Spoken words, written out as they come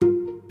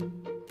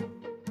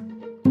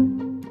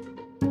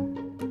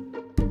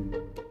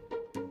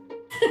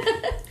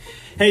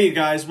Hey you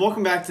guys,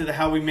 welcome back to the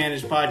How We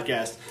Manage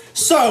podcast.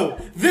 So,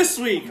 this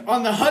week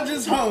on the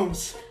Hudgens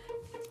Homes.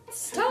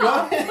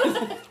 Stop.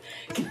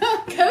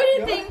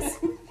 Cody thinks.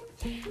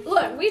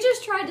 Look, we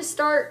just tried to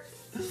start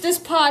this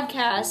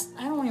podcast.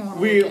 I don't even want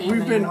to look at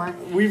him anymore.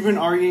 We've been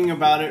arguing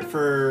about it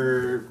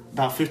for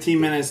about 15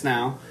 minutes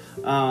now.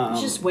 He's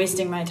just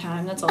wasting my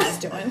time. That's all he's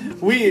doing.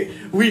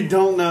 We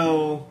don't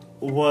know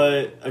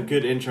what a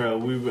good intro.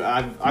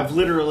 I've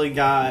literally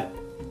got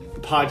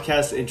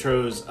podcast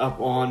intros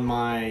up on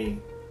my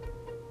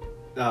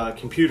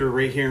computer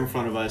right here in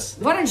front of us.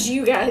 Why don't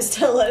you guys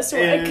tell us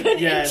what a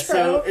good intro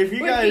so if you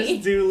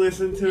guys do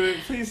listen to it,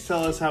 please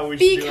tell us how we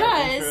should do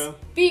our intro.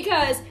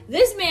 Because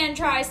this man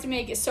tries to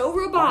make it so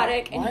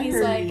robotic, and he's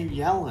like, you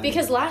yelling?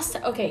 Because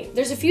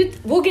there's a few.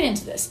 We'll get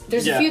into this.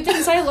 There's a few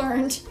things I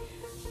learned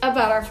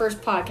about our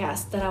first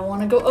podcast that I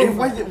want to go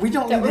over. We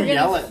don't need to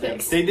yell at them.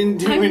 They didn't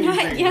do anything wrong.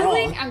 I'm not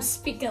yelling. I'm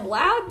speaking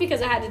loud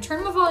because I had to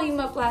turn my volume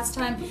up last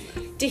time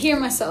to hear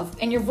myself,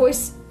 and your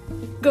voice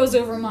goes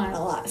over mine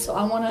a lot. So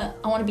I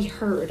wanna be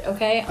heard.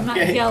 Okay, I'm not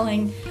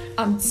yelling.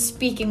 I'm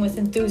speaking with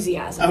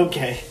enthusiasm.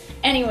 Okay.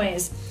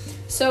 Anyways,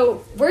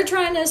 so we're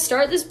trying to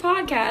start this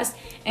podcast,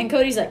 and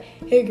Cody's like,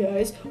 "Hey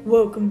guys,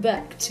 welcome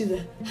back to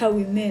the How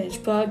We Manage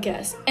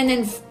podcast," and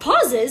then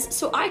pauses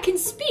so I can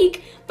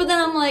speak. But then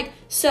I'm like,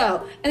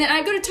 and then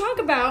I go to talk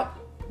about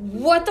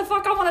what the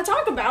fuck I want to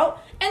talk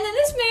about, and then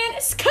this man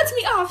cuts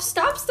me off,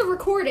 stops the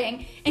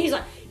recording, and he's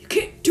like, "You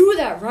can't do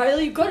that,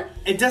 Riley. You got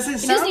it." Doesn't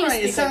sound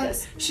right. It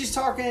sounds. She's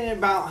talking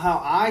about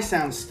how I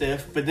sound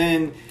stiff, but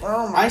then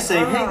I say,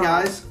 "Hey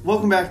guys,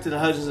 welcome back to the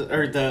Hudgens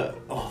or the."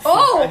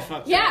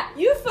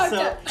 You fucked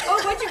up.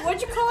 Oh,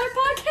 what'd you call our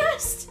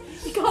podcast?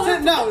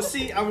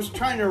 I was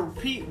trying to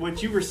repeat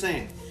what you were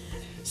saying.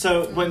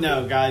 So, but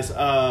no, guys,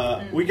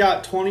 we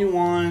got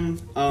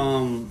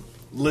 21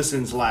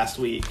 listens last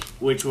week,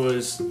 which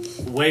was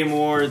way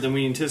more than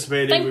we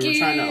anticipated. We were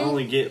trying to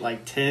only get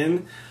like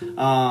 10,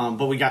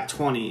 but we got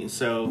 20.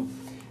 So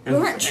we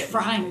weren't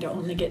trying to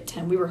only get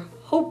 10. We were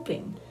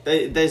hoping.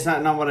 That's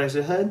not what I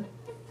said.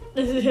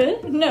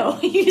 No,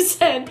 you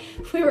said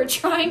we were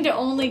trying to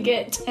only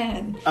get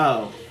 10.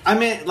 Oh, I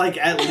meant like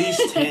at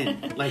least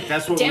 10. Like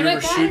that's what we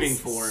were shooting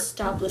for.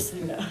 Stop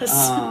listening to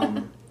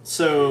us.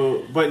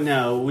 So, but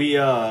no, we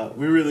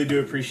really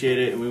do appreciate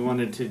it, and we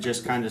wanted to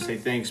just kind of say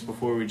thanks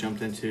before we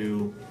jumped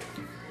into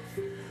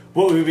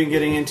what we've been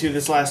getting into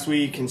this last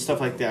week and stuff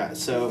like that.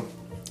 So,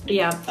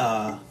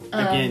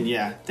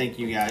 again, thank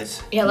you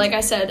guys. Yeah, like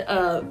I said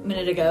a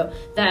minute ago,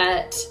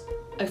 that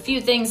a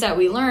few things that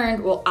we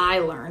learned, I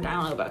don't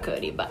know about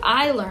Cody, but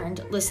I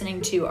learned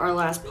listening to our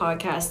last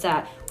podcast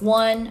that,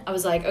 one, I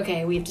was like,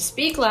 okay, we have to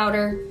speak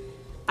louder.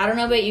 I don't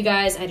know about you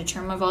guys. I had to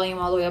turn my volume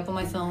all the way up on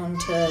my phone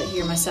to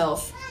hear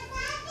myself.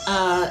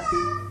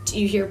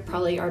 You hear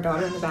probably our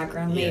daughter in the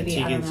background, maybe.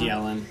 Yeah, Tegan's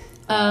yelling.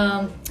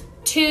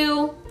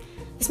 2,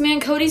 this man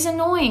Cody's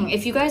annoying.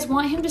 If you guys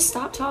want him to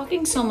stop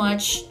talking so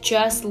much,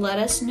 just let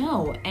us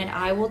know, and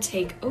I will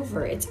take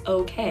over. It's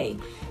okay.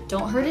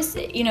 Don't hurt his,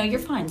 you're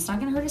fine. It's not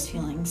going to hurt his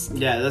feelings.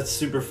 Yeah, that's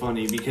super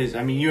funny because,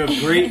 you have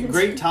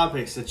great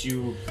topics that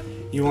you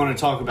want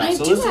to talk about.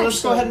 So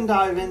let's go ahead and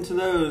dive into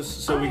those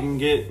so we can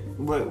get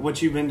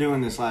what you've been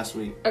doing this last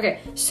week.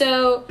 Okay,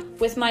 so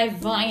with my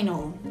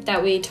vinyl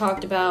that we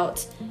talked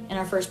about in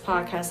our first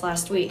podcast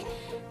last week,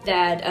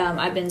 that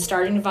I've been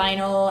starting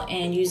vinyl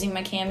and using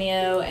my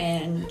Cameo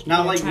and...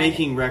 Not like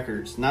making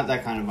records, not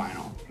that kind of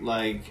vinyl.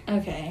 Like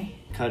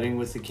cutting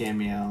with the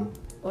Cameo.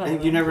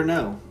 And you never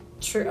know.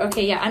 True.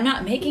 Okay, yeah, I'm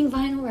not making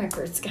vinyl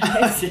records,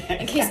 guys.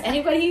 In case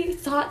anybody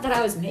thought that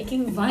I was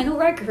making vinyl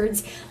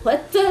records,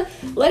 let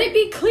it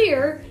be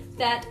clear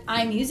that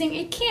I'm using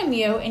a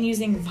Cameo and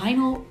using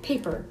vinyl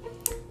paper.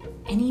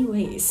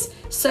 Anyways,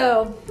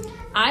 so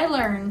I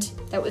learned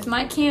that with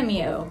my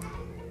Cameo,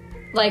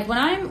 like when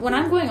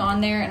I'm going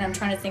on there and I'm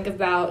trying to think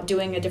about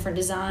doing a different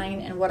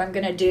design and what I'm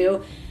gonna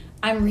do,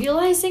 I'm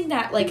realizing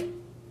that like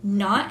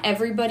not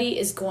everybody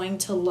is going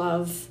to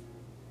love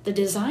the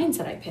designs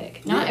that I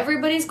pick. Not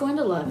everybody's going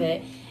to love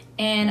it.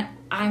 And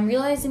I'm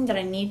realizing that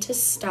I need to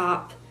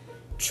stop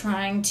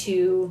trying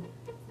to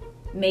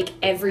make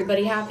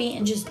everybody happy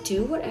and just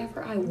do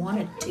whatever I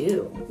want to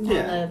do.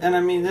 Yeah,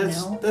 and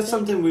that's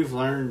something we've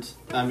learned,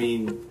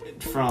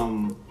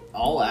 from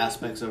all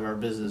aspects of our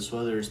business,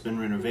 whether it's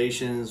been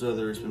renovations,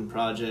 whether it's been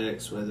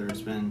projects, whether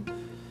it's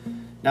been...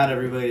 Not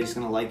everybody's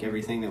going to like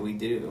everything that we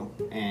do.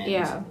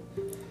 And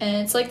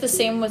it's like the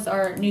same with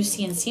our new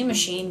CNC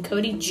machine.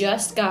 Cody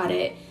just got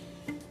it,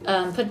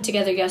 put it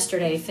together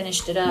yesterday,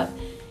 finished it up,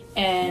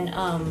 and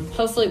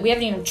hopefully, we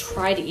haven't even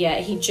tried it yet.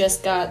 He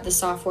just got the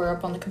software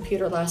up on the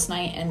computer last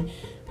night and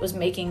was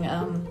making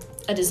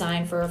a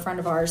design for a friend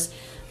of ours.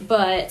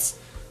 But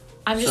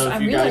I'm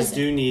realizing... you guys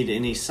do need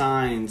any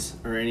signs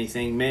or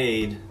anything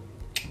made,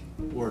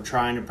 we're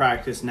trying to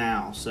practice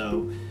now.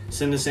 So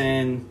send us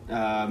in,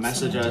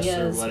 message us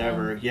or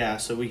whatever. Yeah,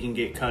 so we can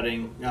get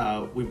cutting.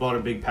 We bought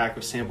a big pack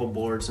of sample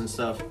boards and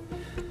stuff.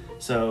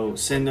 So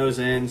send those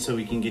in so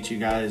we can get you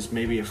guys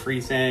maybe a free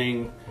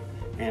thing,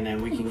 and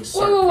then we can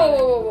start cutting.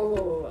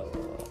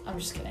 Whoa. I'm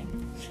just kidding.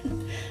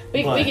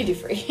 We could do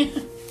free.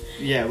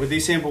 Yeah, with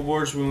these sample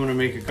boards, we want to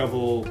make a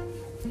couple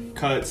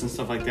cuts and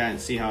stuff like that and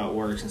see how it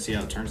works and see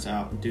how it turns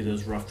out and do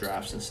those rough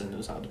drafts and send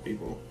those out to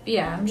people.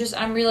 Yeah,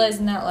 I'm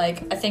realizing that,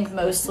 like, I think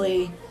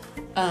mostly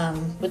with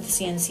the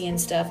CNC and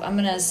stuff, I'm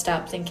gonna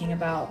stop thinking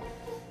about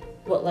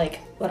what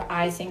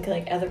I think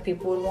like other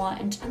people would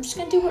want, and I'm just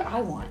gonna do what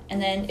I want.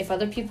 And then if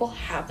other people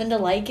happen to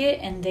like it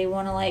and they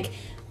want to like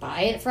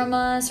buy it from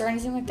us or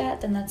anything like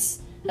that, then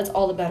that's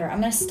all the better. I'm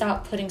gonna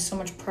stop putting so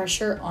much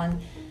pressure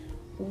on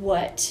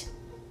what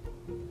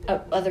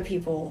other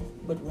people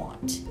would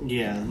want.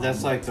 Yeah,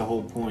 that's like the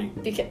whole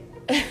point. Because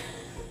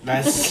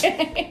that's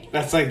okay.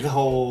 That's like the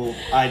whole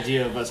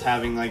idea of us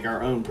having like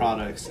our own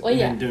products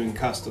and doing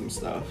custom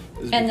stuff.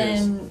 Because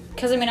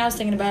I was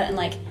thinking about it, and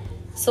like,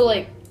 so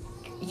like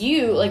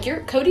your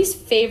Cody's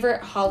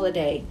favorite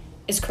holiday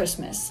is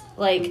Christmas.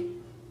 Like,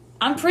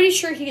 I'm pretty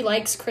sure he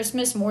likes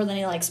Christmas more than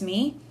he likes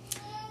me.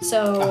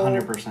 So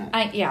 100%.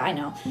 I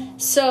know.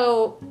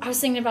 So I was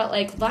thinking about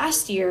like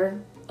last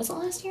year. Was it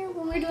last year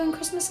when we were doing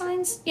Christmas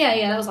signs?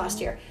 Yeah, that was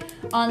last year.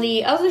 On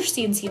the other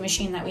CNC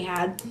machine that we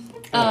had.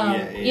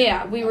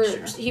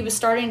 He was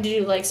starting to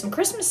do like some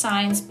Christmas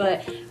signs,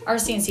 but our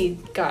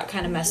CNC got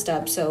kind of messed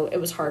up, so it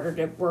was harder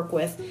to work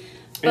with.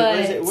 But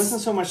it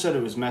wasn't so much that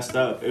it was messed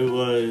up. It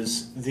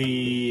was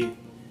the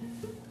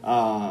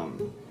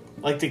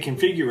the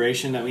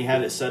configuration that we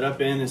had it set up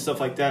in and stuff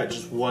like that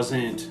just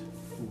wasn't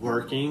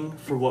working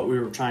for what we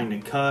were trying to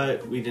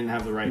cut. We didn't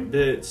have the right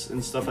bits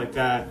and stuff like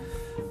that.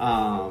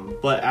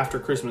 But after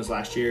Christmas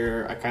last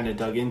year, I kind of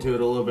dug into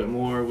it a little bit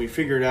more. We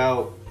figured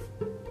out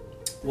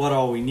what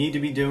all we need to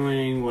be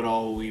doing, what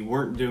all we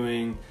weren't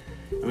doing,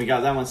 and we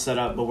got that one set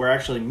up. But we're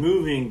actually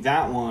moving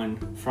that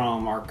one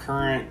from our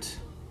current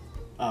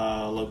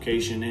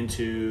location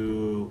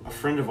into a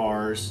friend of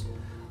ours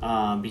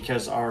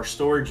because our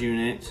storage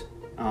unit,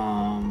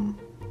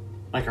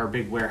 like our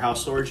big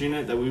warehouse storage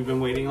unit that we've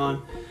been waiting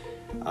on,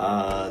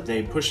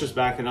 they pushed us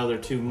back another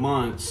 2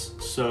 months,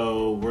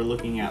 so we're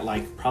looking at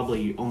like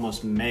probably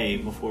almost May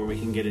before we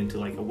can get into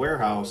like a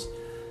warehouse.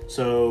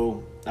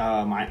 So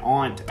my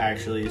aunt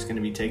actually is going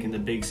to be taking the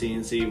big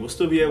CNC. We'll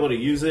still be able to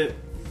use it,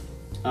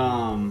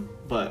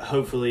 but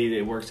hopefully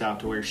it works out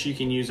to where she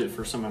can use it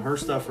for some of her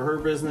stuff for her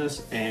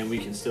business, and we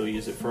can still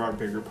use it for our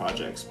bigger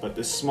projects. But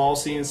this small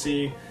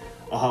CNC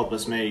will help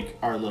us make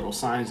our little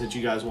signs that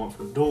you guys want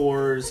for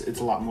doors. It's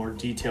a lot more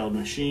detailed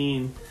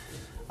machine.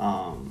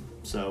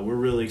 So we're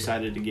really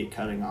excited to get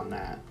cutting on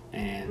that,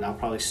 and I'll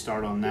probably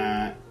start on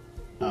that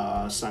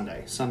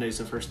Sunday. Sunday's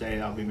the first day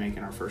I'll be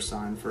making our first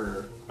sign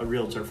for a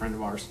realtor friend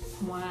of ours.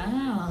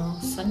 Wow,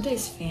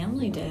 Sunday's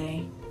family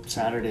day.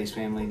 Saturday's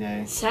family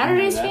day.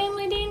 Saturday's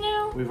family day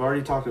now? We've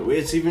already talked.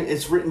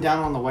 It's written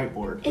down on the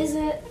whiteboard. Is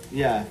it?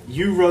 Yeah,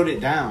 you wrote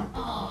it down.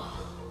 Oh,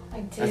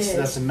 I did.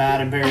 That's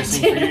mad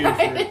embarrassing for you,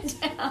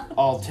 for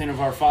all 10 of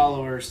our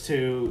followers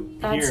to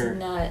hear.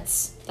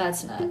 That's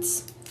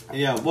nuts.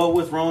 Yeah, well,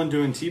 with Rowan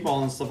doing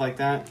T-ball and stuff like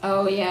that.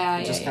 Oh, yeah.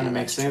 It just kind of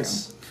makes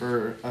sense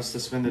for us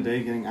to spend the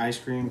day getting ice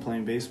cream,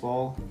 playing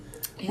baseball.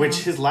 Yeah. Which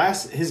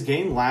his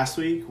game last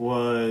week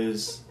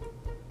was...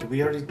 We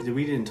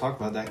didn't talk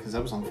about that because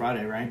that was on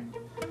Friday, right?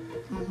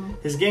 Mm-hmm.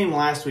 His game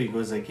last week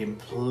was a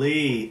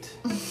complete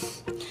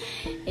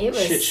it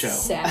was shit show.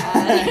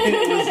 Sad.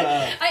 It was,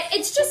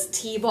 it's just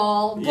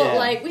T-ball, but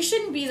like we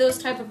shouldn't be those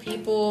type of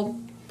people,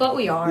 but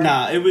we are.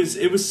 Nah, it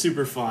was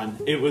super fun.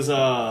 It was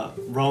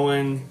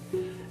Rowan,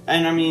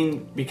 and I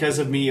mean because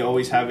of me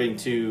always having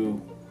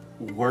to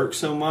work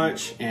so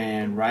much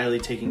and Riley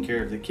taking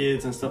care of the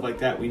kids and stuff like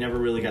that, we never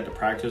really got to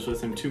practice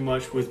with him too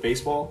much with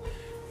baseball.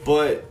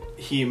 But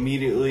he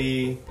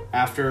immediately,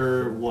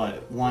 after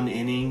one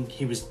inning,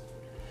 he was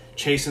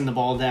chasing the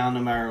ball down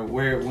no matter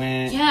where it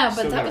went. Yeah,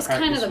 but that was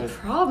kind of the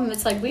problem.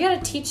 It's like we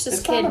got to teach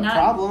this kid not a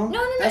problem.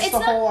 No, that's it's the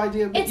not, whole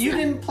idea. But you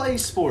didn't play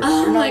sports.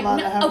 Oh, you're not allowed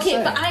to have a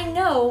say. but I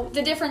know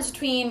the difference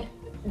between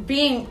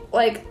being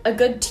like a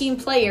good team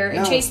player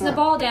and chasing the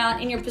ball down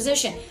in your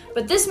position,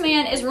 but this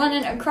man is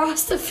running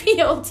across the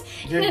field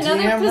in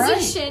another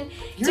position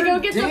to go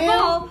get the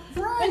ball,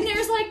 and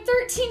there's like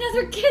 13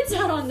 other kids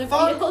out on the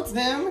field. Fuck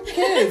them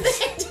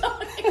kids.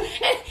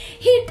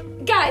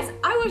 Guys,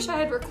 I wish I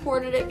had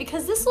recorded it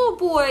because this little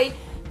boy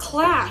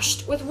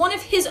clashed with one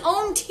of his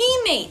own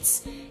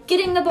teammates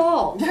getting the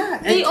ball. Yeah,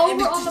 they all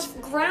were on the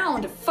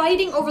ground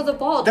fighting over the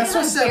ball. That's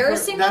what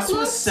embarrassing. That's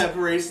what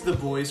separates the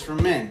boys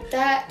from men.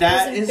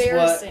 That is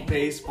what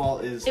baseball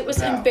is. It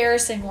was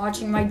embarrassing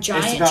watching my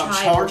giant child.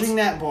 It's about charging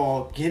that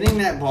ball, getting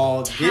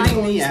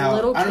me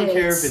out. I don't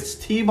care if it's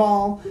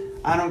T-ball.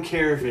 I don't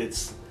care if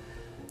it's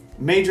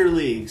major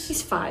leagues.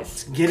 He's 5.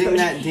 It's getting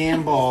that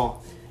damn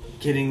ball,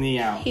 getting me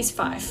out. He's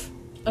 5.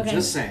 Okay.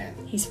 Just saying.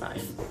 He's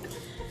 5.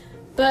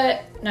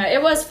 But, no,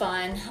 it was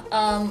fun.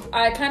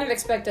 I kind of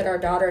expected our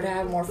daughter to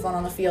have more fun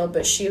on the field,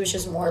 but she was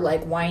just more,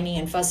 like, whiny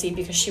and fussy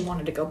because she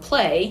wanted to go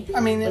play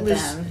I mean, with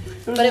them.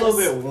 It was a little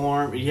bit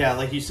warm. Yeah,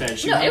 like you said.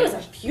 It was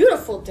a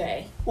beautiful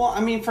day. Well,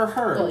 I mean, for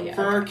her,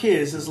 our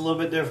kids, it's a little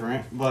bit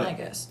different. But I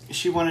guess.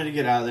 She wanted to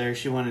get out there.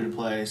 She wanted to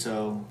play.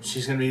 So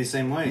she's going to be the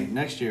same way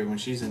next year when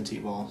she's in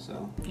T-ball.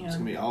 So it's going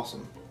to be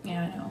awesome.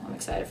 Yeah, I know. I'm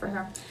excited for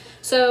her.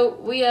 So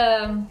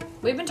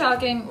we've been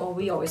talking, well,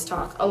 we always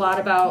talk a lot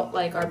about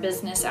like our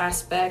business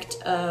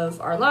aspect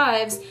of our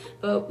lives,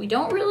 but we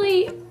don't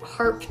really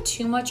harp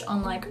too much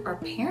on like our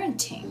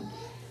parenting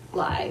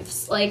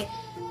lives. Like,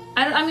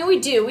 I mean,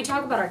 we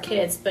talk about our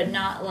kids, but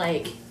not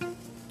like,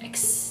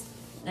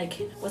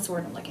 what's the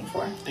word I'm looking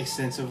for?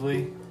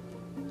 Extensively?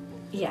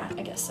 Yeah,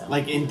 I guess so.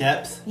 Like in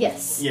depth?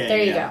 Yes. Yeah, there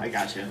you go. go. I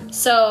got you.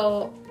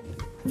 So,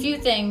 a few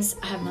things.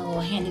 I have my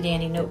little handy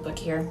dandy notebook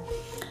here.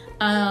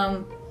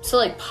 So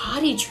like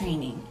potty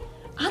training.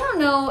 I don't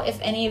know if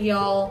any of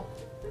y'all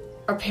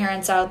are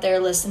parents out there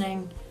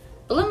listening,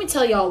 but let me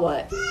tell y'all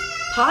what.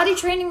 Potty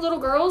training little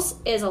girls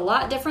is a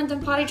lot different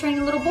than potty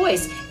training little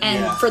boys.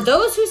 And for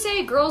those who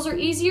say girls are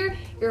easier,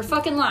 you're a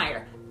fucking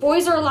liar.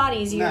 Boys are a lot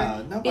easier.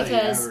 No, nobody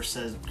ever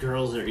says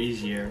girls are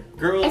easier.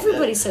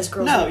 Everybody says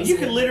girls are easier.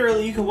 No,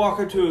 you could walk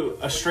up to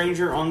a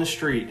stranger on the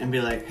street and be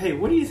like, hey,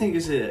 what do you think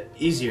is it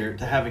easier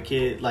to have a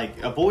kid,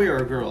 like a boy or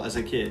a girl as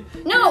a kid?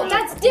 No,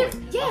 that's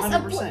different. Yes,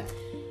 100%.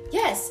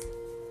 Yes.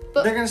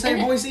 But they're going to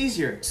say boys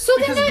easier. So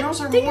because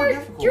girls are more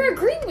difficult. You're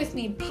agreeing with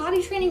me.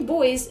 Potty training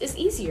boys is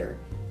easier.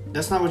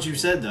 That's not what you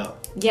said, though.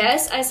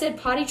 Yes, I said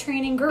potty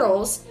training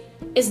girls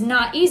is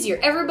not easier.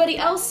 Everybody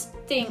else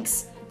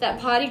thinks that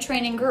potty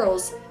training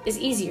girls is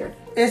easier.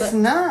 It's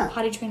not.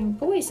 Potty training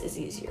boys is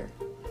easier.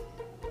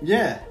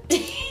 Yeah.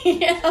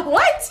 Yeah,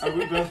 what? Are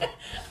we both?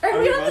 Are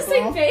we on the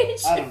same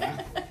page? I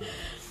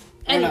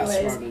don't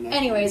know.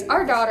 Anyways,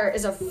 our daughter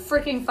is a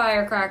freaking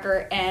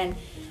firecracker, and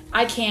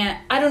I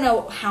don't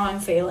know how I'm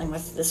failing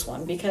with this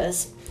one,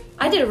 because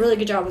I did a really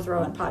good job with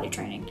Rowan potty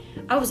training.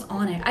 I was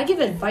on it. I give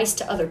advice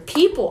to other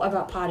people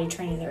about potty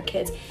training their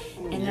kids.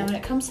 And then when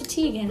it comes to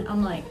Tegan,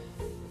 I'm like,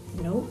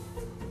 nope.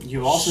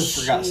 You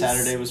also forgot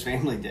Saturday was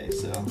family day,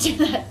 so.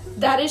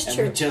 That is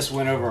true. We just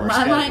went over our My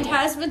schedule. mind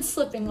has been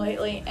slipping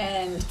lately,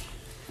 and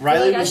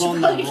Riley was on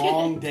the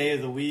wrong day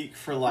of the week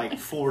for like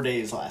 4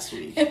 days last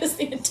week. It was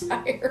the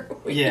entire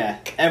week. Yeah,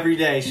 every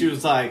day. She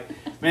was like,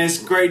 man,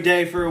 it's a great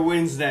day for a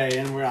Wednesday.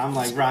 And I'm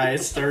like, right,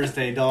 it's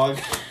Thursday, dog.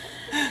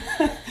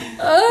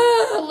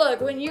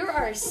 Look, when you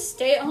are a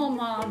stay-at-home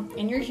mom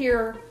and you're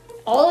here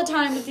all the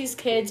time with these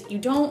kids, you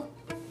don't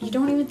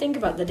even think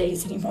about the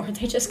days anymore.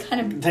 They just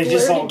kind of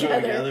blur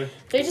together.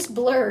 They just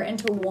blur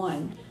into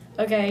one.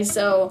 Okay,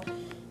 so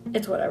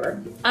it's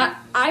whatever.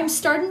 I'm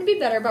starting to be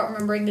better about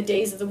remembering the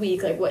days of the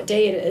week, like what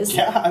day it is.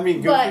 Yeah, I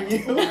mean, good for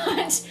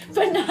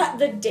you. Not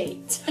the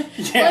date.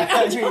 Yeah,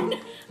 like,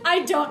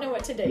 I don't know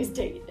what today's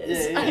date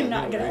is. I'm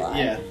not gonna lie.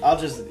 Yeah,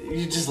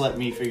 you just let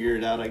me figure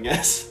it out, I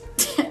guess.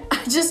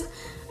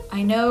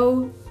 I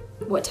know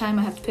what time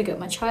I have to pick up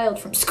my child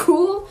from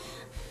school.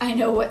 I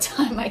know what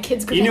time my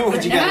kids go. You know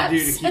what you gotta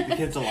do to keep the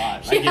kids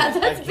alive. Yeah,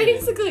 that's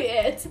basically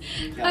it.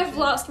 I've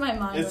lost my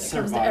mind when it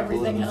comes to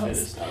everything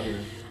else.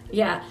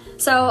 Yeah.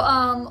 So,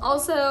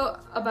 also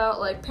about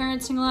like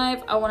parenting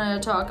life, I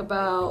want to talk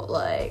about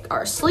like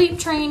our sleep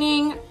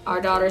training.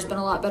 Our daughter's been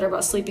a lot better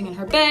about sleeping in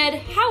her bed.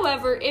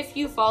 However, if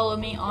you follow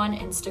me on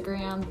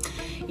Instagram,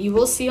 you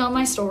will see on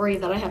my story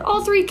that I had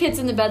all 3 kids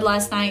in the bed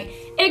last night.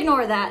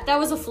 Ignore that. That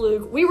was a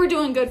fluke. We were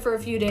doing good for a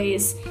few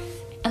days.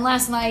 And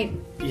last night,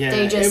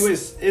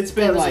 it's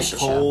been like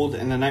cold,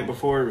 and the night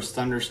before it was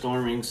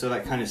thunderstorming, so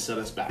that kind of set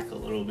us back a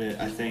little bit,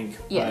 I think.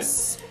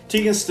 Yes. But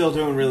Tegan's still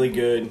doing really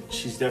good.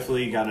 She's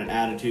definitely got an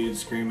attitude,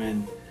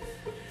 screaming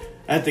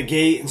at the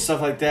gate and stuff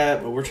like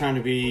that, but we're trying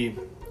to be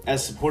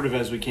as supportive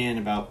as we can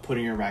about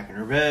putting her back in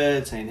her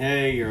bed, saying,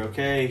 hey, you're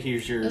okay,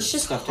 here's your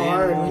stuffed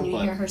animal. It's just hard when you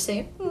hear her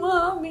say,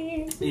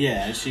 Mommy.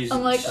 Yeah, she's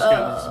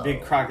got this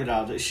big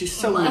crocodile. She's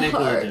so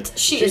manipulative.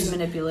 She's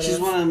manipulative. She's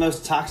one of the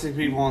most toxic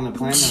people on the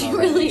planet. She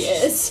really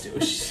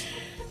is.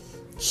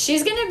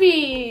 She's gonna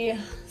be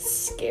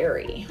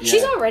scary. Yeah.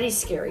 She's already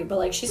scary, but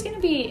like she's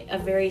gonna be a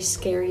very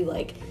scary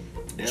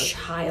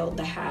child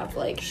to have.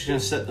 Like she's gonna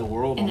set the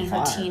world on fire. And in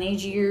her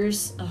teenage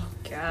years, oh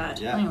god,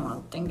 I don't even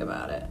want to think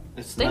about it.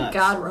 Thank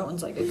God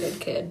Rowan's like a good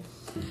kid.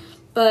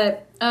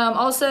 But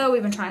also,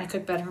 we've been trying to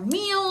cook better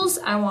meals.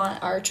 I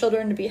want our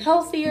children to be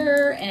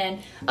healthier and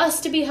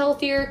us to be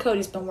healthier.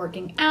 Cody's been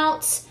working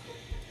out.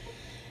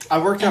 I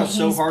worked out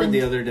so hard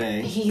the other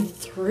day. He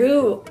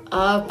threw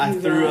up. I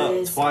threw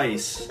up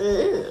twice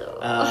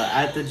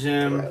at the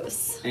gym.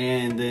 Gross.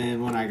 And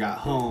then when I got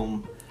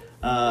home,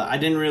 I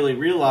didn't really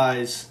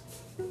realize,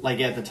 like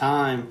at the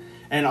time.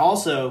 And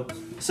also,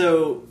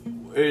 so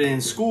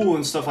in school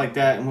and stuff like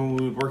that, and when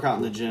we would work out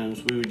in the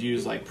gyms, we would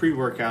use like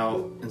pre-workout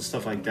and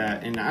stuff like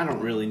that. And I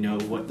don't really know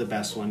what the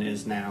best one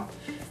is now,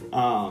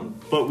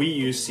 but we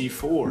use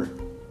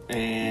C4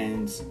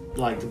 and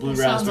like the blue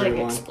raspberry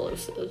one.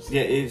 Explosives.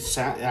 Yeah,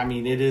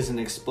 it is an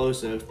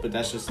explosive, but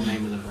that's just the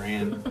name of the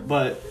brand.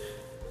 But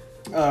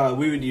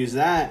we would use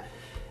that.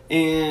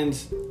 And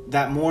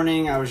that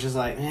morning, I was just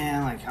like,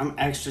 man, like, I'm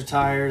extra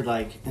tired.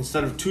 Like,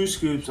 instead of 2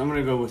 scoops, I'm going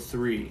to go with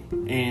 3.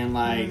 And,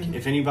 like,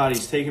 if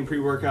anybody's taking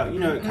pre-workout,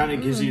 it kind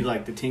of gives you,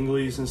 like, the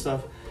tinglies and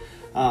stuff.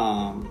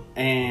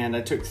 And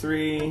I took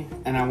 3,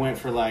 and I went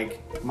for,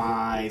 like,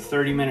 my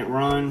 30-minute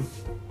run.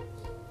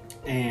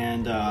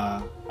 And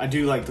I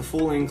do, like, the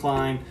full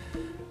incline.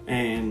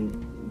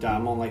 And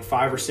I'm on like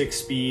 5 or 6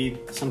 speed.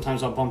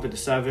 Sometimes I'll bump it to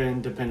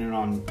 7, depending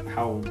on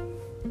how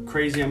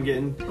crazy I'm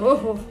getting.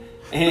 Oh.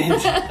 And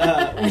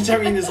which I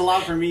mean is a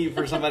lot for me,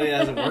 for somebody that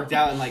hasn't worked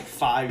out in like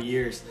 5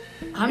 years.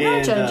 I'm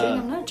not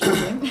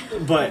judging.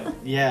 But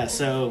yeah,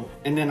 so,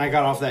 and then I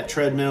got off that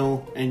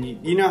treadmill, and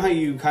you know how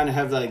you kind of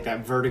have like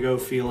that vertigo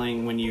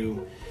feeling when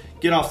you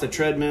get off the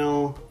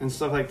treadmill and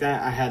stuff like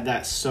that? I had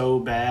that so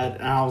bad,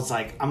 and I was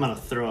like, I'm gonna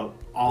throw up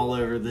all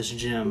over this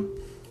gym.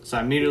 So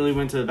I immediately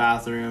went to the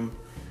bathroom.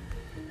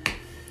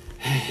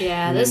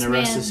 Yeah, and then the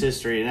rest is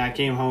history. And I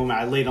came home,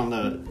 I laid on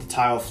the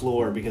tile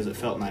floor because it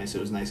felt nice. It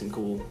was nice and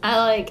cool. I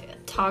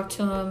like talked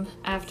to him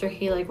after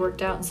he like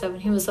worked out and stuff,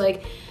 and he was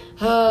like,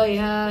 oh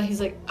yeah, he's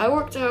like, I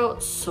worked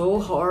out so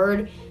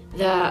hard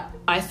that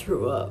I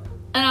threw up.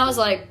 And I was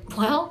like,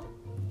 well,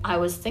 I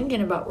was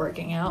thinking about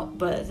working out,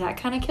 but that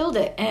kind of killed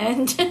it,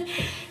 and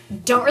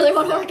don't really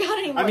want to work out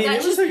anymore. I mean,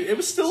 it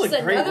was still a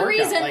great workout. Another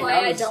reason like,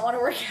 why I don't want to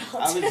work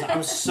out. I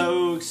was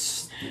so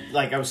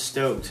like, I was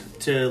stoked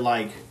to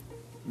like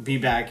be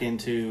back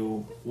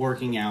into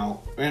working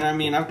out. And I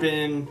mean, I've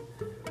been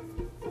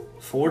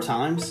 4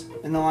 times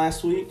in the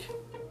last week,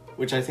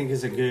 which I think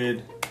is a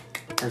good,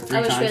 or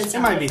 3 times. It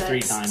might be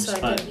 3 times, so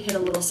I could hit a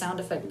little sound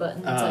effect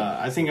button.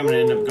 I think I'm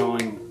going to end up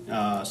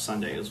going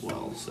Sunday as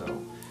well,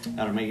 so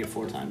that'll make it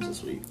 4 times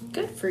this week.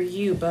 Good for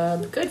you,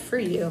 bub. Good for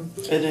you.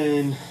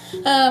 And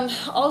then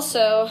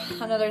also,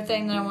 another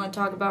thing that I want to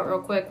talk about real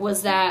quick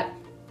was that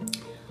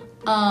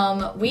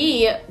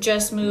we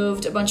just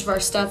moved a bunch of our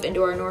stuff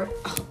into our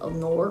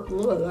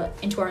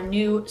into our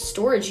new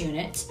storage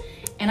unit,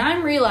 and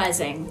I'm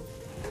realizing,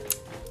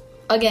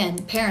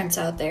 again, parents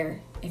out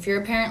there, if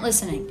you're a parent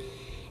listening,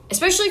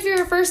 especially if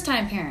you're a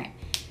first-time parent,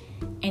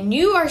 and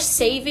you are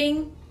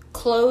saving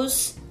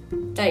clothes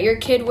that your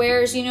kid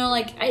wears, you know,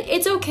 like,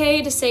 it's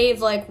okay to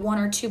save like 1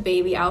 or 2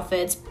 baby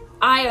outfits.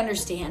 I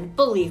understand.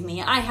 Believe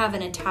me, I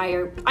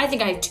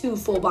think I have 2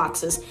 full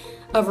boxes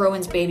of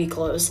Rowan's baby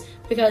clothes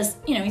because,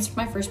 you know, he's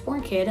my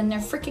firstborn kid and they're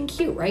freaking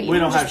cute, right? We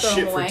don't have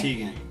shit for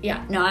Tegan.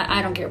 Yeah, no,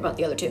 I don't care about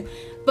the other 2.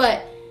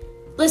 But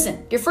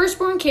listen, your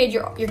firstborn kid,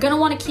 you're going to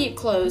want to keep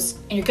clothes,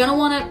 and you're going to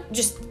want to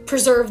just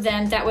preserve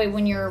them. That way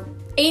when you're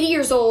 80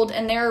 years old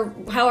and they're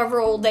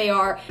however old they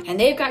are, and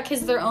they've got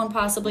kids of their own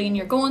possibly, and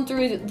you're going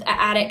through the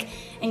attic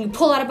and you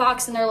pull out a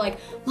box and they're like,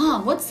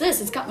 Mom, what's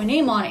this? It's got my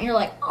name on it. And you're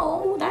like,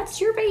 oh,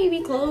 that's your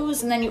baby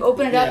clothes. And then you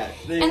open it up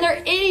and they're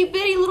itty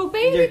bitty little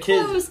baby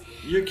clothes.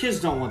 Your kids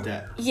don't want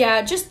that.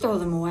 Yeah, just throw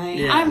them away.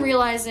 Yeah. I'm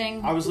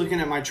realizing. I was looking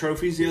at my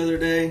trophies the other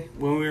day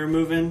when we were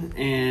moving,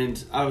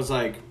 and I was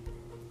like,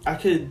 I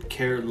could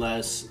care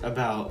less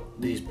about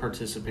these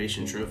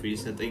participation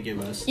trophies that they give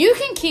us. You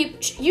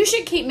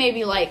should keep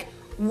maybe like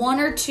 1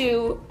 or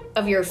 2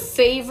 of your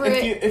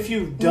favorite, if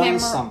you've done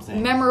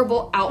something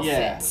memorable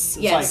outfits.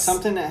 Yeah, it's like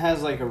something that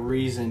has like a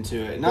reason to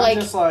it, not like,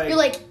 just like you're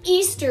like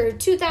Easter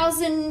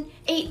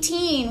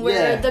 2018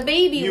 where the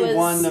baby you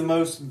won the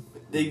most.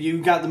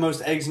 You got the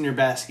most eggs in your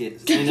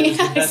basket, and it was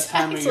the best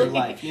time of your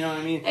life. You know what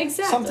I mean?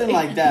 Exactly. Something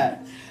like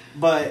that.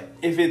 But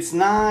if it's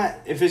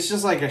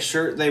just like a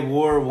shirt they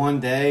wore one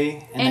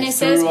day and it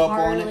says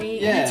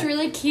Harley, and it's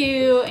really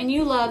cute, and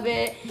you love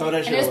it, and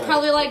it's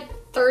probably like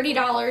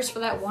 $30 for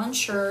that one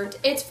shirt,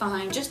 it's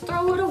fine. Just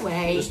throw it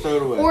away.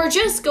 Or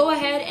just go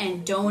ahead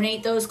and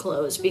donate those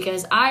clothes,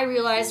 because I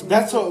realize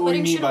that's what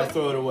we mean by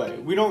throw it away.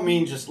 We don't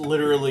mean just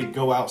literally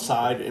go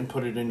outside and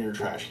put it in your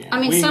trash can. I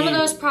mean, some of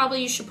those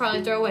you should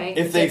probably throw away.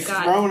 If they've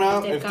thrown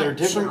up, if they're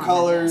different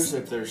colors,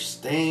 if they're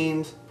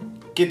stained,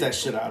 get that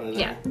shit out of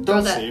there. Yeah,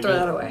 throw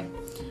that away.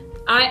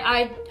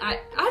 I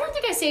don't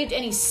think I saved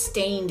any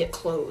stained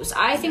clothes.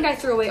 I think I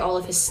threw away all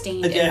of his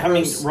stained. Yeah, I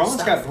mean,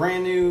 Rowan's got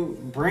brand new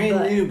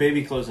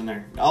baby clothes in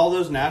there. All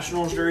those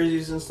Nationals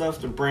jerseys and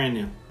stuff, they're brand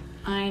new.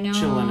 I know.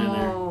 Chilling in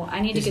there. I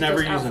need to get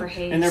those out for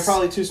Hayes. And they're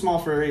probably too small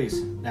for Hayes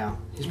now.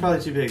 He's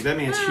probably too big. That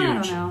man's huge. I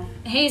don't know.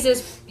 Hayes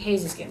is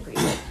getting pretty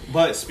big.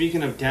 But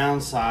speaking of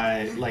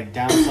downsizing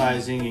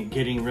and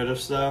getting rid of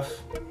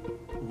stuff,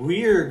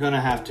 we're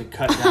gonna have to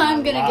cut down.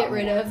 I'm gonna get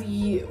rid of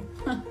you.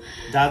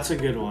 That's a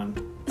good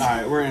one. All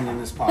right, we're ending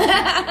this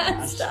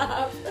podcast.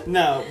 Stop.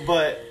 No,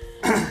 but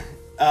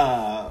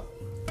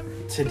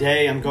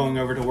today I'm going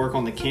over to work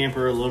on the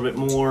camper a little bit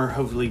more.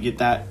 Hopefully get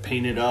that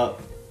painted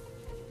up,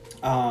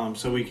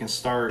 so we can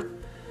start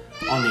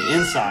on the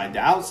inside. The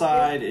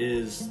outside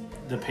is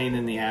the pain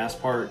in the ass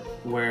part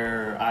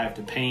where I have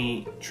to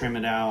paint, trim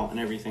it out, and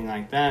everything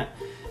like that.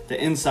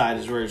 The inside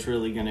is where it's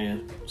really going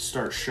to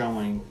start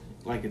showing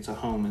like it's a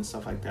home and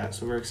stuff like that.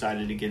 So we're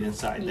excited to get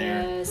inside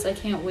there. Yes, I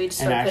can't wait to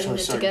start putting it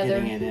together.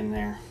 Getting it in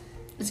there.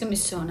 It's gonna be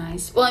so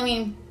nice. Well, I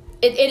mean,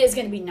 it is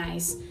gonna be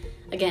nice.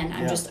 Again,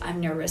 I'm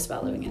nervous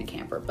about living in a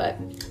camper, but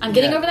I'm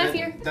getting over that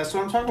fear. That's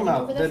what I'm talking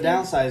about. The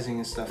downsizing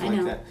and stuff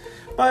like that.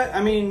 But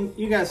I mean,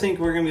 you gotta think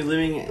we're gonna be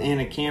living in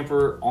a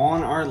camper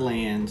on our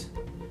land.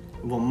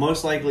 We'll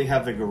most likely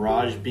have the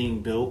garage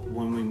being built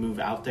when we move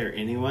out there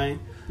anyway.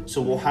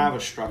 So we'll have a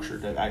structure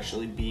to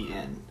actually be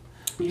in.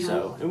 Yeah.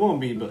 So it won't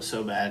be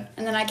so bad.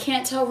 And then I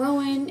can't tell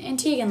Rowan and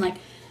Tegan, like,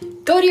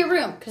 go to your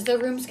room, because their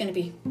room's going to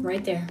be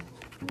right there.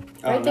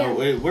 Right no,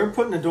 there. we're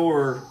putting a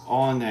door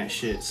on that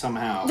shit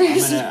somehow.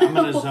 I'm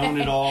gonna zone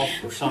it off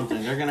or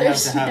something. They're gonna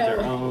have to have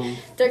their own.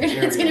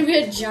 It's gonna be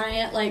a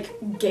giant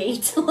like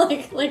gate,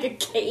 like a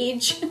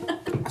cage.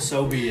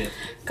 So be it.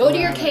 Go to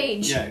your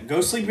cage. Yeah,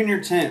 go sleep in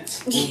your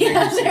tent.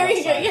 Yeah, there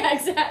you go. Yeah,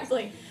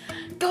 exactly.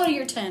 Go to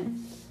your tent.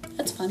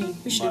 That's funny.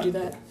 We should do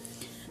that.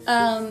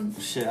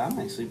 Shit, I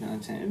might sleep in a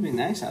tent. It'd be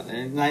nice out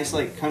there. Nice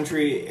like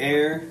country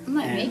air. I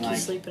might make you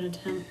sleep in a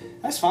tent.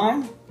 That's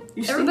fine.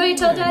 Everybody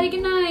tell Daddy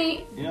good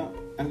night. Yeah,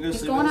 I'm gonna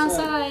He's going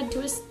outside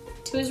to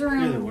his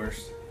room. You're the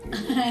worst.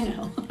 I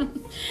know.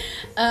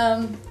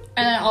 And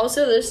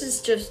also, this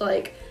is just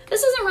like,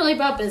 this isn't really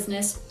about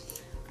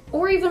business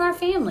or even our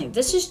family.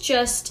 This is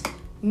just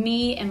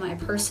me and my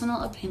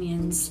personal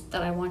opinions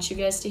that I want you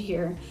guys to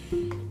hear.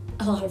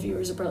 A lot of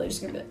viewers are probably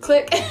just gonna be like,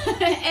 click,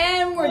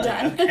 and we're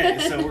done. Okay,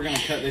 so we're gonna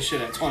cut this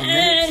shit at 20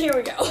 minutes. And here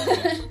we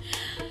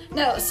go.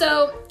 No,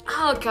 so,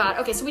 oh god.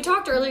 Okay, so we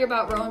talked earlier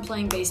about Rowan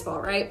playing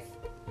baseball, right?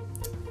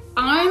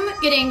 I'm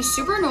getting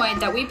super annoyed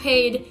that we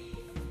paid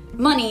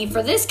money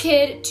for this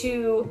kid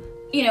to,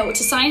 to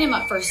sign him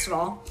up, first of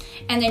all.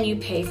 And then you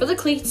pay for the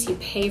cleats, you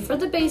pay for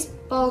the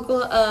baseball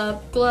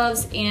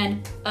gloves,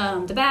 and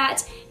the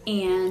bat,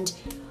 and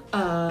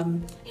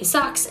his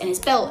socks, and his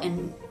belt,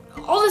 and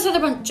all this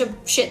other bunch of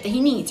shit that he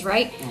needs,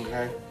 right?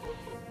 Okay.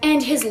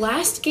 And his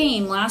last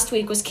game last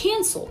week was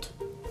canceled.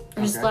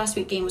 Or his last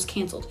week game was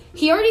canceled.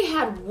 He already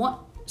had one.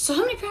 So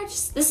how many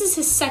practices? This is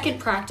his second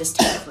practice,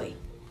 technically.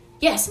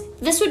 Yes,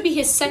 this would be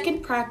his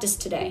second practice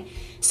today.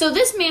 So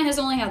this man has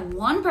only had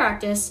one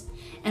practice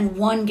and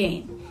one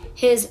game.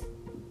 His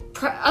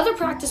other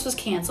practice was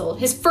canceled.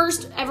 His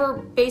first ever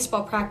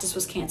baseball practice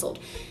was canceled.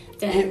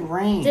 Then it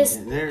rained. That's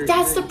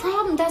the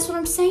problem. That's what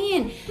I'm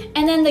saying.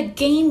 And then the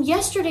game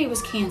yesterday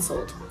was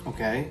canceled.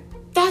 Okay.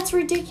 That's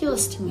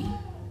ridiculous to me.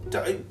 Who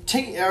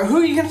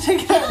are you going to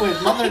take that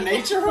with? Mother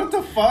Nature? What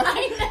the fuck?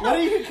 I know. What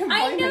are you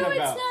complaining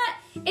about?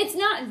 It's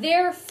not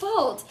their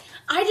fault.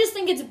 I just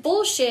think it's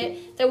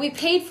bullshit that we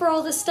paid for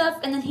all this stuff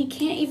and then he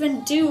can't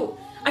even do.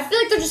 I feel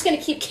like they're just going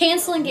to keep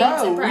canceling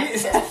games and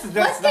practices.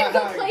 Let them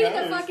go play in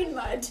the fucking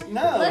mud.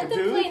 No, Let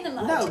them play in the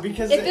mud. No,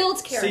 because it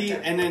builds character. See,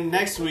 and then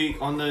next week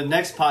on the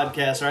next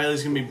podcast,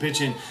 Riley's going to be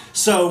bitching.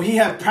 So he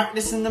had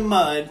practice in the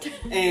mud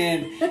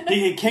and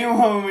he came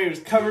home, he was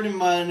covered in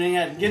mud, and he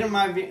had to get in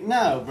my...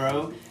 No,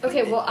 bro.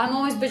 Okay, well, I'm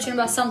always bitching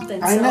about something.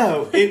 So. I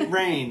know. It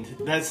rained.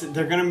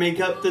 They're going to make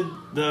up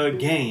the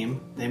game.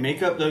 They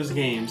make up those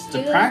games.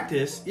 To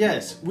practice,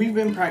 yes, we've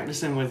been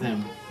practicing with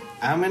him.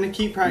 I'm going to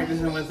keep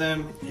practicing with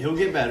him. He'll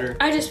get better.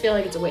 I just feel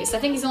like it's a waste. I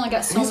think he's only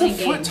got so many games.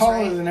 He's a foot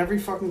taller than every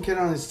fucking kid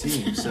on his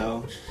team,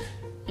 so...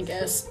 I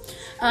guess.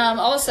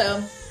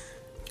 Also,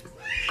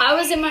 I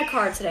was in my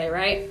car today,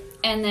 right?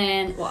 And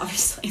then, well,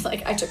 obviously,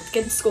 like, I took the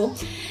kid to school.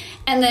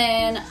 And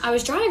then I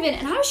was driving,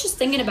 and I was just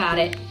thinking about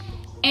it.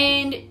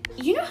 And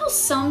you know how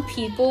some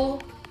people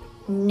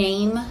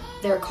name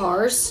their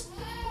cars?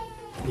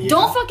 Yeah.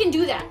 Don't fucking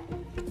do that.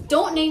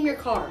 Don't name your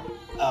car.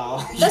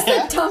 Oh, That's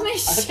the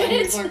dumbest shit.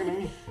 I thought you were talking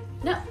to me.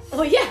 No.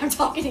 Well, yeah, I'm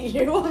talking to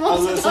you. I'm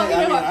also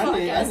talking about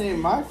podcasts. I named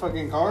my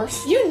fucking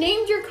cars. You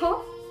named your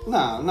car?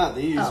 No, not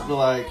these, but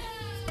like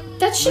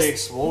that's the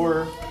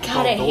Explorer.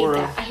 God, I hate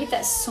that. I hate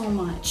that so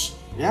much.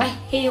 Yeah. I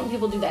hate it when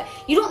people do that.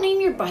 You don't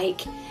name your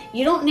bike.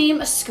 You don't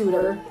name a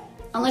scooter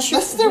unless you're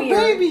That's their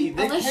weird. baby.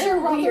 They unless care you're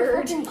about weird.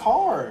 their fucking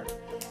car.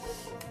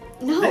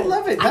 No, they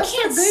love it. That's I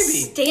can't their baby.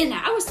 stand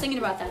that. I was thinking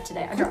about that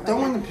today. I dropped my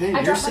throwing the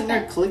pin. You're sitting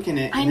there clicking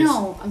it. I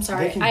know. I'm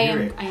sorry. I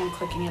am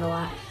clicking it a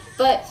lot,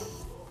 but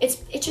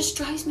it just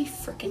drives me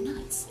freaking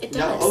nuts. It does.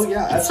 No, oh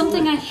yeah, it's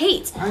something I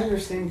hate. I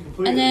understand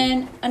completely.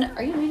 And then,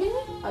 are you reading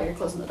it? Oh, you're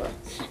closing the door.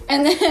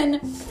 And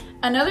then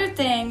another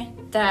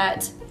thing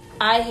that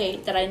I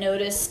hate that I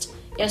noticed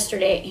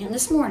yesterday and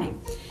this morning,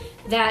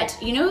 that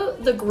you know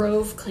the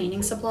Grove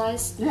cleaning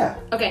supplies? Yeah.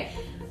 Okay.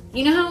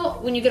 You know how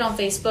when you get on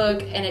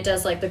Facebook and it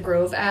does like the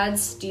Grove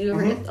ads? Do you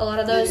ever get a lot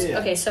of those? Yeah.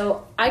 Okay,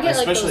 so I get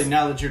especially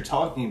now that you're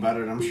talking about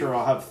it. I'm sure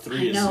I'll have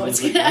 3. I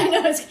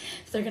know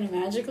they're gonna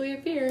magically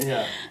appear.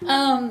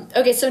 Yeah.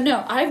 Okay, so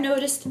no, I've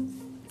noticed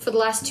for the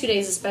last 2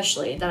 days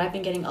especially that I've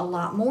been getting a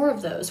lot more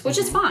of those, which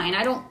is fine.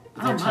 I don't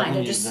mind.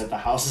 I just that the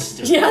house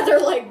is different. Yeah, they're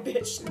like,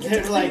 bitch.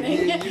 They're like,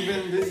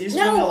 you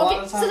spend a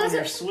lot of time on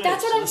your Switch.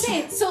 That's what I'm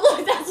saying. So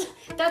look,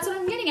 that's what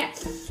I'm getting at,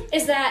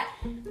 is that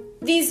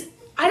these.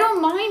 I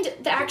don't mind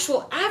the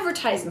actual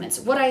advertisements.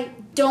 What I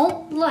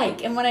don't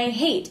like and what I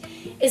hate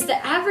is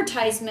the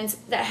advertisements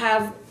that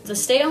have the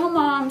stay-at-home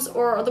moms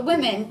or the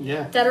women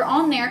that are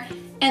on there,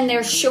 and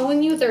they're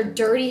showing you their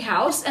dirty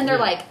house, and they're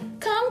like,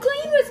 come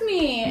clean with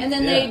me. And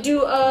then they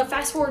do a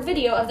fast-forward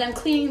video of them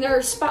cleaning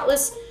their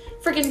spotless,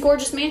 freaking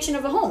gorgeous mansion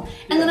of a home.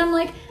 And then I'm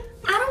like,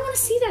 I don't want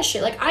to see that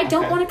shit. Like, I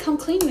don't want to come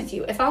clean with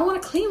you. If I want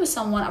to clean with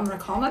someone, I'm going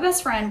to call my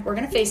best friend. We're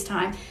going to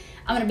FaceTime.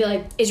 I'm going to be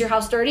like, is your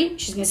house dirty?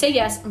 She's going to say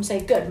yes. I'm going to say,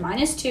 good, mine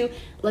is too.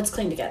 Let's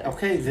clean together.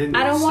 Okay, then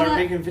start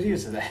making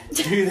videos of that.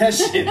 Do that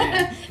shit,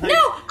 man. Like,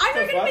 no, I'm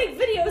I'm gonna make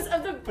videos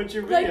of the put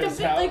your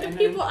videos out, the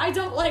people I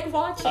don't like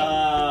watching.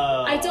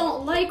 I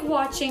don't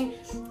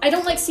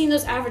like seeing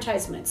those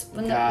advertisements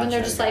when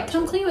they're just like,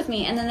 come clean with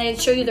me, and then they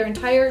show you their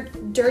entire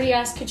dirty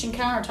ass kitchen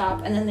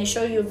countertop, and then they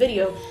show you a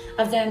video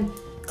of them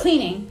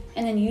cleaning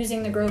and then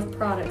using the Grove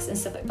products and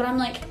stuff. But I'm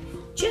like,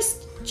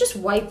 just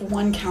wipe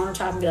one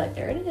countertop and be like,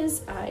 there it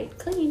is, I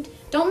cleaned.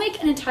 Don't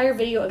make an entire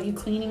video of you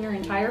cleaning your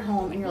entire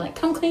home and you're like,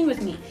 come clean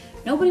with me.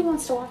 Nobody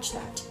wants to watch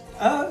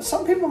that.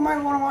 Some people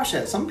might want to watch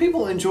that. Some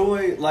people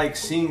enjoy like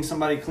seeing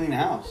somebody clean a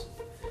house.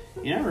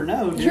 You never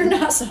know, dude. You're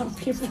not some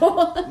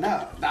people.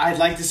 No, I'd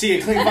like to see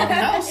a clean fucking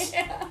house.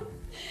 Yeah.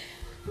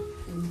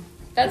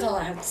 That's all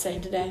I have to say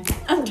today.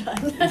 I'm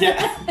done.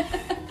 Yeah.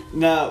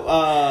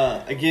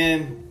 No,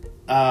 again,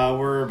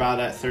 we're about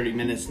at 30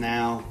 minutes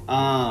now.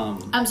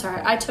 I'm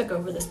sorry, I took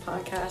over this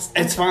podcast.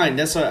 It's fine.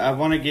 That's what I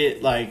want to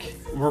get, like,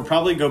 we'll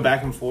probably go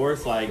back and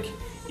forth, like,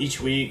 each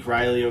week.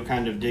 Riley will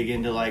kind of dig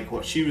into, like,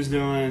 what she was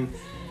doing.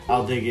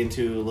 I'll dig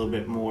into a little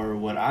bit more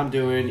what I'm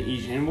doing,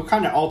 and we'll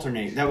kind of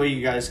alternate. That way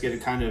you guys get a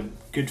kind of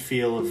good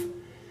feel of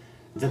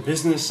the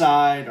business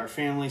side, our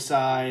family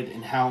side,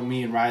 and how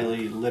me and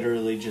Riley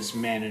literally just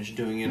manage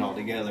doing it all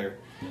together.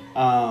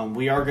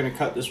 We are going to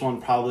cut this one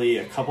probably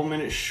a couple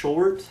minutes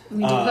short.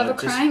 We do have a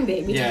crying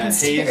baby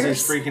downstairs. Yeah,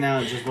 Hayes is freaking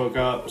out, just woke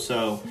up,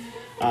 so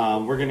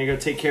we're going to go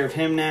take care of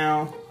him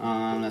now.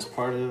 That's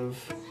part of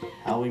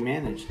how we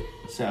manage.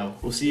 So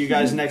we'll see you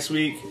guys next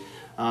week.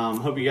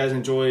 Hope you guys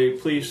enjoy.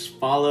 Please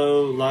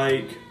follow,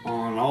 like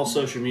on all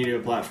social media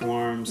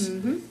platforms.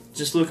 Mm-hmm.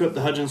 Just look up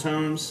the Hudgens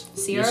Homes.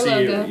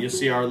 You'll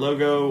see our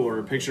logo or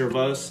a picture of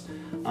us.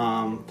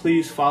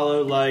 Please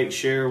follow, like,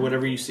 share,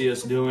 whatever you see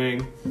us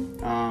doing.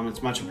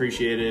 It's much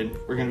appreciated.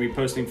 We're going to be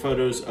posting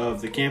photos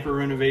of the camper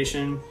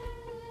renovation,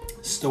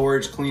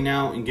 storage clean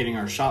out, and getting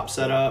our shop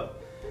set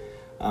up.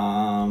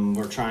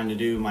 We're trying to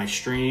do my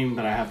stream,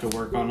 but I have to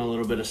work on a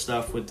little bit of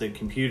stuff with the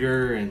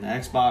computer and the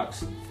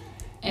Xbox.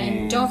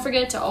 And don't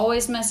forget to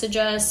always message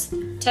us,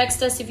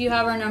 text us if you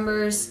have our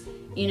numbers.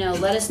 You know,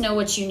 let us know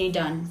what you need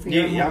done for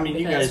your home.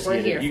 You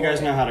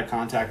guys know how to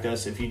contact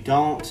us. If you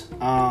don't,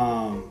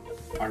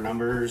 our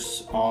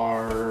numbers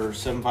are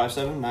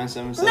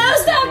 757-977. No,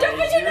 stop! Don't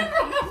put your number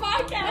on the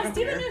podcast.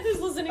 You don't know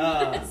who's listening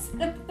to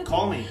this.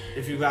 Call me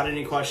if you've got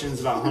any questions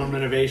about home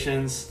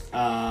renovations.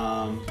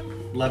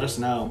 Let us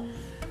know.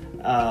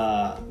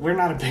 We're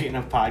not a big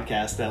enough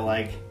podcast that,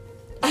 like,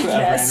 a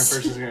random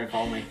person's gonna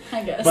call me.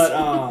 I guess.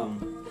 But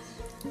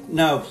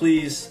no,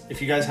 please, if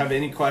you guys have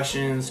any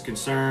questions,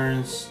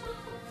 concerns,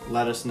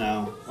 let us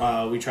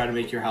know. We try to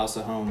make your house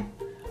a home,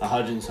 a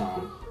Hudgens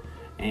home.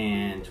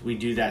 And we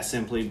do that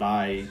simply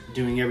by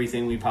doing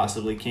everything we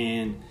possibly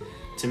can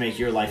to make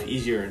your life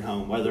easier at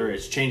home. Whether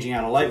it's changing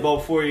out a light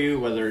bulb for you,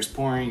 whether it's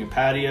pouring a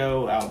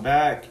patio out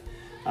back,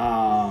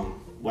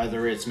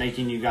 whether it's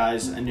making you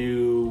guys a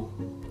newlywed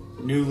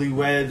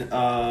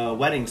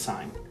wedding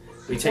sign.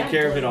 We take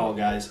care of it all,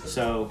 guys.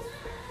 So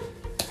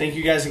thank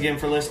you guys again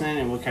for listening,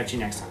 and we'll catch you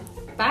next time.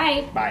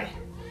 Bye. Bye.